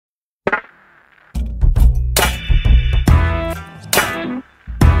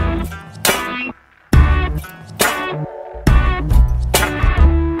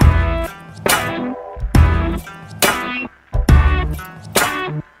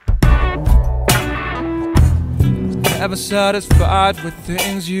Never satisfied with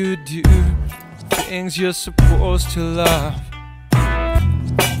things you do, things you're supposed to love.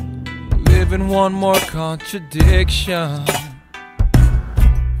 Live in one more contradiction.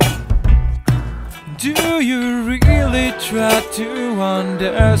 Do you really try to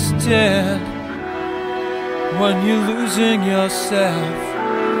understand when you're losing yourself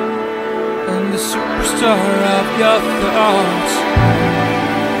and the superstar of your thoughts?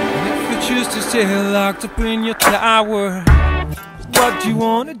 And if you choose to stay locked up in your tower, what do you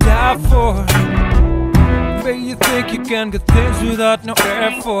wanna die for? Maybe you think you can get things without no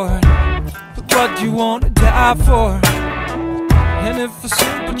effort, but what do you wanna die for? And if a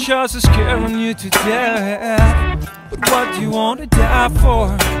simple choice is scaring you to death, but what do you wanna die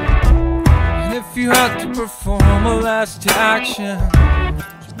for? And if you had to perform a last action,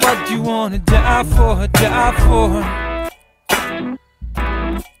 what do you wanna die for, die for?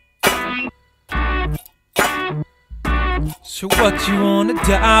 So what do you wanna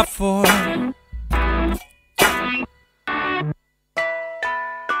die for?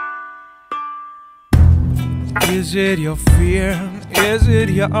 Is it your fear? Is it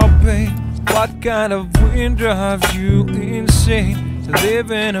your pain? What kind of wind drives you insane? To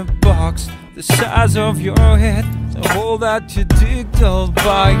live in a box the size of your head, a hole that you digged all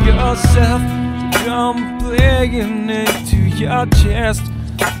by yourself. Drum playing into your chest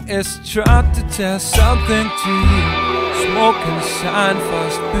is trying to test something to you. Smoking sign,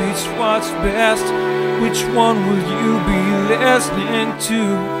 fast beats, what's best? Which one will you be listening to?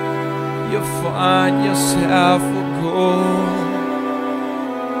 You find yourself a goal,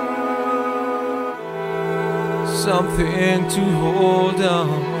 something to hold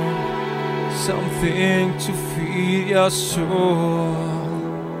on, something to feed your soul.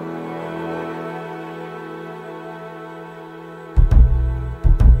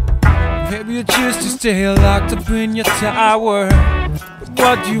 Maybe you choose to stay locked up in your tower, but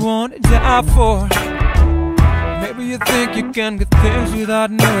what do you want to die for? Maybe you think you can get things without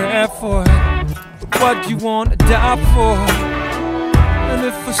no effort, but what do you want to die for? And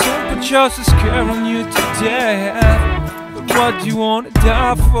if a simple choice is scaring you to death, but what do you want to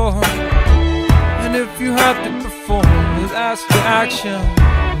die for? And if you have to perform the last action,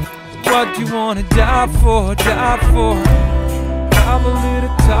 what do you want to die for, die for? Have a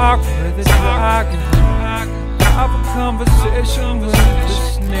little talk with the dragon, have a conversation with the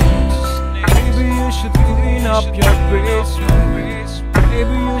snakes. Maybe you should clean up your basement.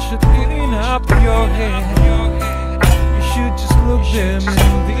 Maybe you should clean up your head. You should just look them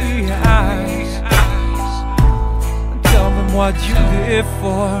in the eyes and tell them what you live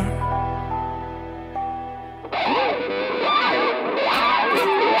for.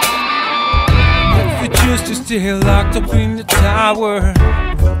 If you choose to stay locked up in the tower,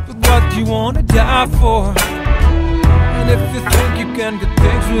 but what do you wanna die for? And if you think you can get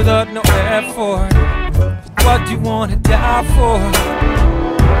things without no effort, what do you wanna die for?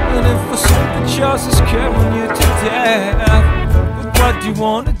 And if a simple choice is carrying you to death, what do you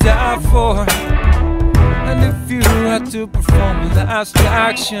wanna die for? And if you had to perform the last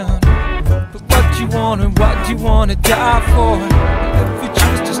action, but what do you wanna die for? And if you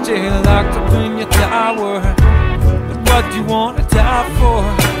choose to stay locked up in your tower, but what do you wanna die for?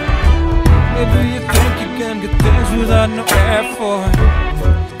 Maybe you think you can get things without no effort,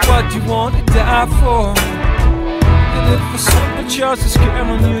 what do you wanna die for? And if a simple choice is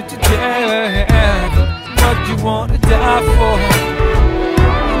scaring you to death, what do you wanna die for?